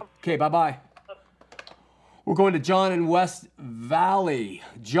 You're welcome. Okay, bye-bye. We're going to John in West Valley.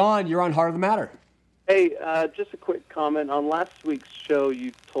 John, you're on Heart of the Matter. Hey, just a quick comment. On last week's show,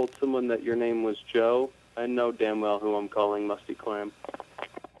 you told someone that your name was Joe. I know damn well who I'm calling Musty Clam.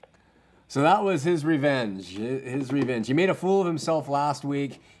 So that was his revenge. His revenge. He made a fool of himself last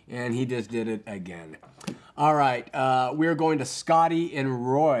week, and he just did it again. All right, we're going to Scotty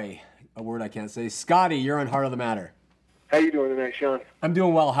and Roy. A word I can't say. Scotty, you're on Heart of the Matter. How you doing tonight, Sean? I'm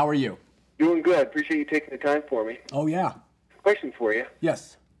doing well. How are you? Doing good. Appreciate you taking the time for me. Oh, yeah. Question for you.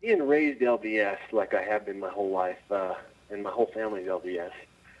 Yes. Being raised LDS like I have been my whole life, and my whole family's LDS,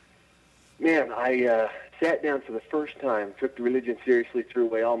 man, I sat down for the first time, took the religion seriously, threw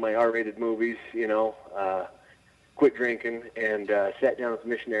away all my R-rated movies, quit drinking, and sat down with the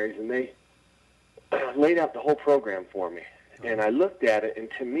missionaries, and they laid out the whole program for me. And I looked at it, and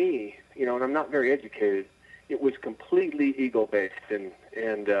to me, and I'm not very educated, it was completely ego-based, and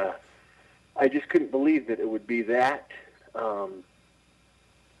I just couldn't believe that it would be that,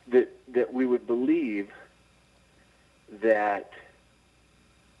 that we would believe that.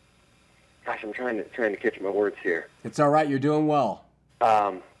 Gosh, I'm trying to catch my words here. It's all right. You're doing well.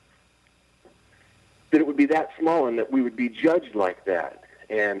 That it would be that small and that we would be judged like that.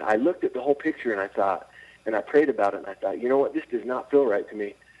 And I looked at the whole picture and I thought, and I prayed about it, and I thought, you know what, this does not feel right to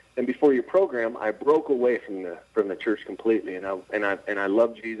me. And before your program, I broke away from the church completely, and I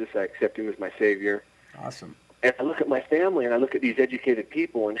love Jesus. I accept Him as my Savior. Awesome. And I look at my family, and I look at these educated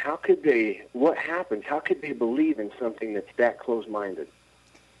people, and what happens? How could they believe in something that's that close-minded?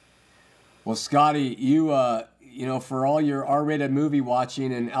 Well, Scotty, you for all your R-rated movie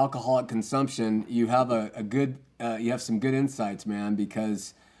watching and alcoholic consumption, you have you have some good insights, man.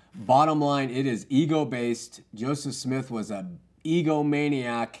 Because bottom line, it is ego-based. Joseph Smith was a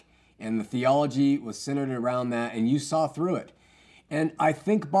egomaniac, and the theology was centered around that, and you saw through it. And I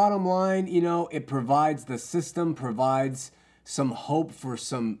think bottom line, the system provides some hope for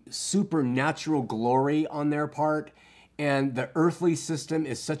some supernatural glory on their part. And the earthly system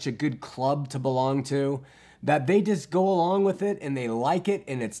is such a good club to belong to that they just go along with it and they like it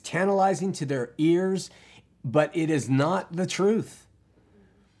and it's tantalizing to their ears, but it is not the truth.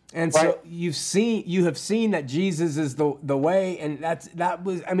 And so you have seen that Jesus is the way, and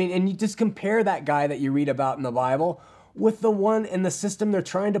and you just compare that guy that you read about in the Bible with the one in the system they're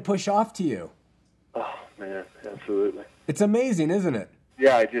trying to push off to you. Oh man, absolutely. It's amazing, isn't it?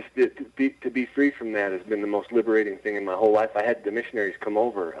 Yeah, to be free from that has been the most liberating thing in my whole life. I had the missionaries come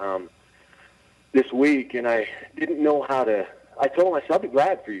over this week, and I didn't know how to. I told them, I'll be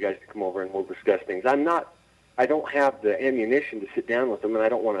glad for you guys to come over and we'll discuss things. I don't have the ammunition to sit down with them, and I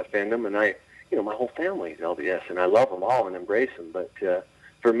don't want to offend them. And my whole family is LDS, and I love them all and embrace them. But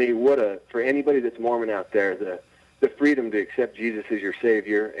for me, for anybody that's Mormon out there, the freedom to accept Jesus as your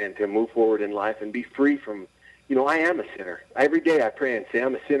Savior and to move forward in life and be free from. I am a sinner. Every day I pray and say,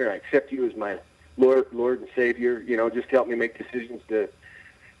 I'm a sinner. I accept you as my Lord and Savior. Just help me make decisions to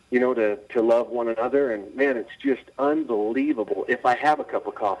love one another. And, man, it's just unbelievable. If I have a cup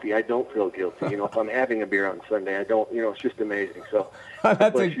of coffee, I don't feel guilty. If I'm having a beer on Sunday, I don't. It's just amazing. So,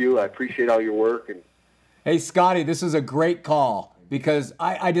 bless you. I appreciate all your work. And hey, Scotty, this is a great call because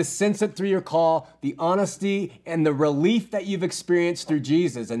I just sense it through your call, the honesty and the relief that you've experienced through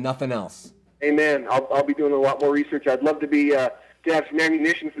Jesus and nothing else. Amen. I'll be doing a lot more research. I'd love to have some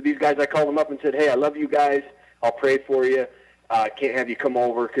ammunition for these guys. I called them up and said, hey, I love you guys. I'll pray for you. I can't have you come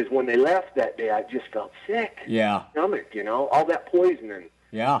over because when they left that day, I just felt sick. Yeah. Stomach, all that poison. And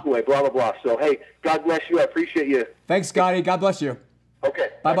yeah. Anyway, blah, blah, blah. So, hey, God bless you. I appreciate you. Thanks, Scotty. God bless you. Okay.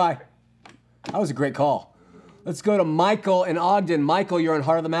 Bye-bye. That was a great call. Let's go to Michael in Ogden. Michael, you're on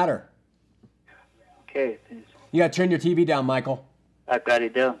Heart of the Matter. Okay. You got to turn your TV down, Michael. I've got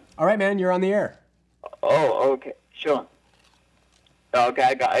it down. All right, man, you're on the air. Oh, okay. Sure. Okay,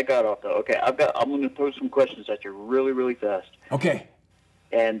 I got off though. Okay, I'm going to throw some questions at you really, really fast. Okay.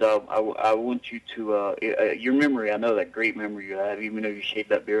 And I want you to, your memory, I know that great memory you have, even though you shaved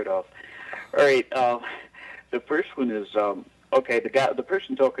that beard off. All right, the first one is, okay, the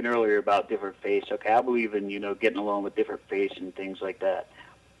person talking earlier about different faiths, okay, I believe in, getting along with different faiths and things like that.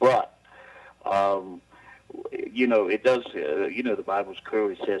 But, it does, the Bible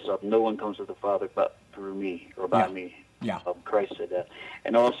clearly says, no one comes to the Father but through me, or by me. Yeah. Christ said that.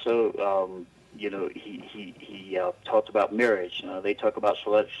 And also, he talked about marriage. They talk about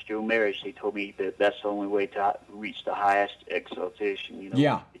celestial marriage. They told me that that's the only way to reach the highest exaltation,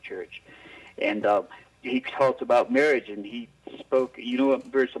 yeah. in the church. And he talked about marriage, and he spoke, you know what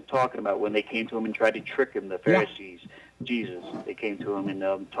verse I'm talking about, when they came to him and tried to trick him, the Pharisees, Jesus, they came to him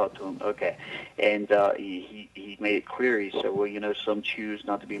and talked to him, okay. And he made it clear. He said, well, some choose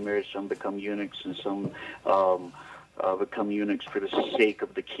not to be married, some become eunuchs, and some become eunuchs for the sake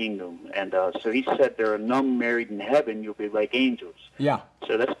of the kingdom. And so he said, there are none married in heaven, you'll be like angels. Yeah.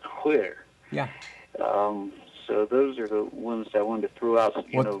 So that's clear. Yeah. So those are the ones that I wanted to throw out.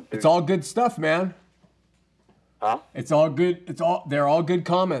 It's all good stuff, man. Huh? It's all good. They're all good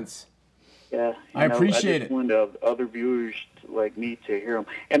comments. Yeah. I appreciate it. I just wanted other viewers like me to hear them.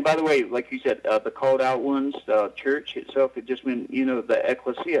 And by the way, like you said, the called out ones, the church itself, it just meant, the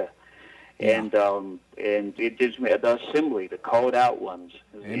ecclesia. Yeah. And it just meant the assembly, the called out ones.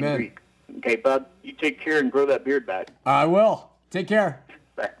 Amen. In Greek. Okay, bud, you take care and grow that beard back. I will. Take care.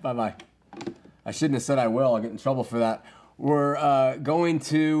 Bye. Bye-bye. I shouldn't have said I will. I'll get in trouble for that. We're going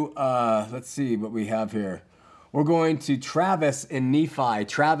to, let's see what we have here. We're going to Travis in Nephi.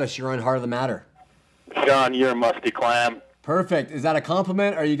 Travis, you're on Heart of the Matter. Sean, you're a musty clam. Perfect. Is that a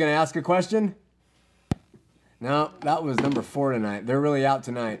compliment? Are you going to ask a question? No, that was number 4 tonight. They're really out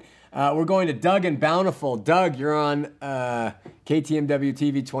tonight. We're going to Doug in Bountiful. Doug, you're on KTMW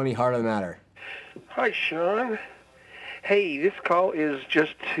TV 20 Heart of the Matter. Hi, Sean. Hey, this call is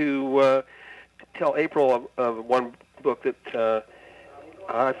just to tell April of one book that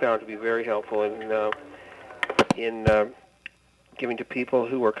I found to be very helpful in giving to people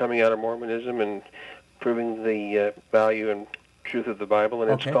who are coming out of Mormonism and proving the value and truth of the Bible,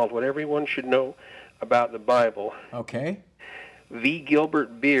 and it's called What Everyone Should Know About the Bible. Okay. V.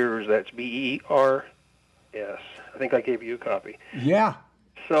 Gilbert Beers, that's Beers. I think I gave you a copy. Yeah.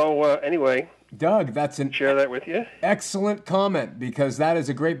 So anyway, Doug, share that with you. Excellent comment, because that is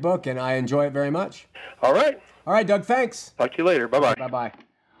a great book and I enjoy it very much. All right. All right, Doug, thanks. Talk to you later. Bye-bye. Bye-bye.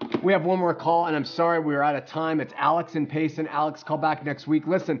 We have one more call, and I'm sorry we're out of time. It's Alex in Payson. Alex, call back next week.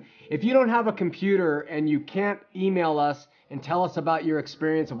 Listen, if you don't have a computer and you can't email us and tell us about your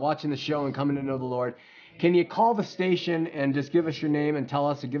experience of watching the show and coming to know the Lord, can you call the station and just give us your name and tell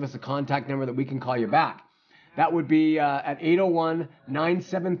us, and give us a contact number that we can call you back? That would be at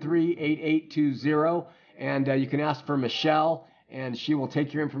 801-973-8820, and you can ask for Michelle, and she will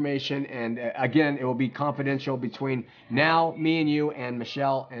take your information, and again, it will be confidential between now, me and you, and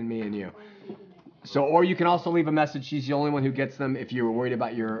Michelle and me and you. So, or you can also leave a message. She's the only one who gets them if you're worried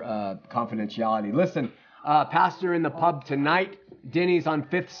about your confidentiality. Listen, Pastor in the Pub tonight, Denny's on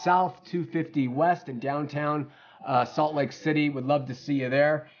 5th South, 250 West in downtown Salt Lake City. Would love to see you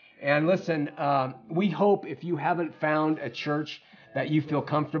there. And listen, we hope if you haven't found a church that you feel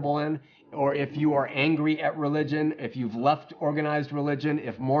comfortable in, or if you are angry at religion, if you've left organized religion,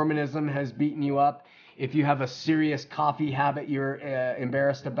 if Mormonism has beaten you up, if you have a serious coffee habit you're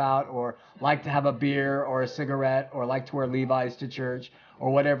embarrassed about, or like to have a beer or a cigarette, or like to wear Levi's to church,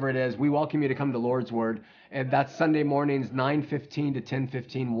 or whatever it is, we welcome you to come to Lord's Word. And that's Sunday mornings, 9:15 to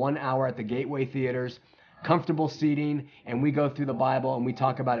 10:15, 1 hour at the Gateway Theaters. Comfortable seating, and we go through the Bible and we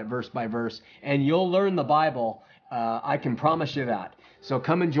talk about it verse by verse. And you'll learn the Bible. I can promise you that. So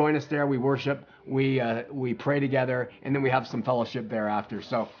come and join us there. We worship, we pray together, and then we have some fellowship thereafter.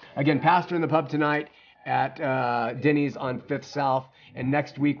 So again, Pastor in the Pub tonight at Denny's on 5th South. And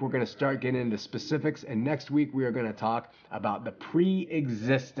next week we're going to start getting into specifics. And next week we are going to talk about the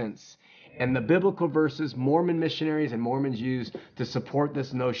pre-existence and the biblical verses Mormon missionaries and Mormons use to support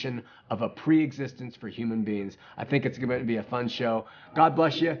this notion of a pre-existence for human beings. I think it's going to be a fun show. God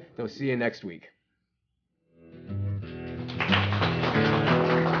bless you. They'll see you next week.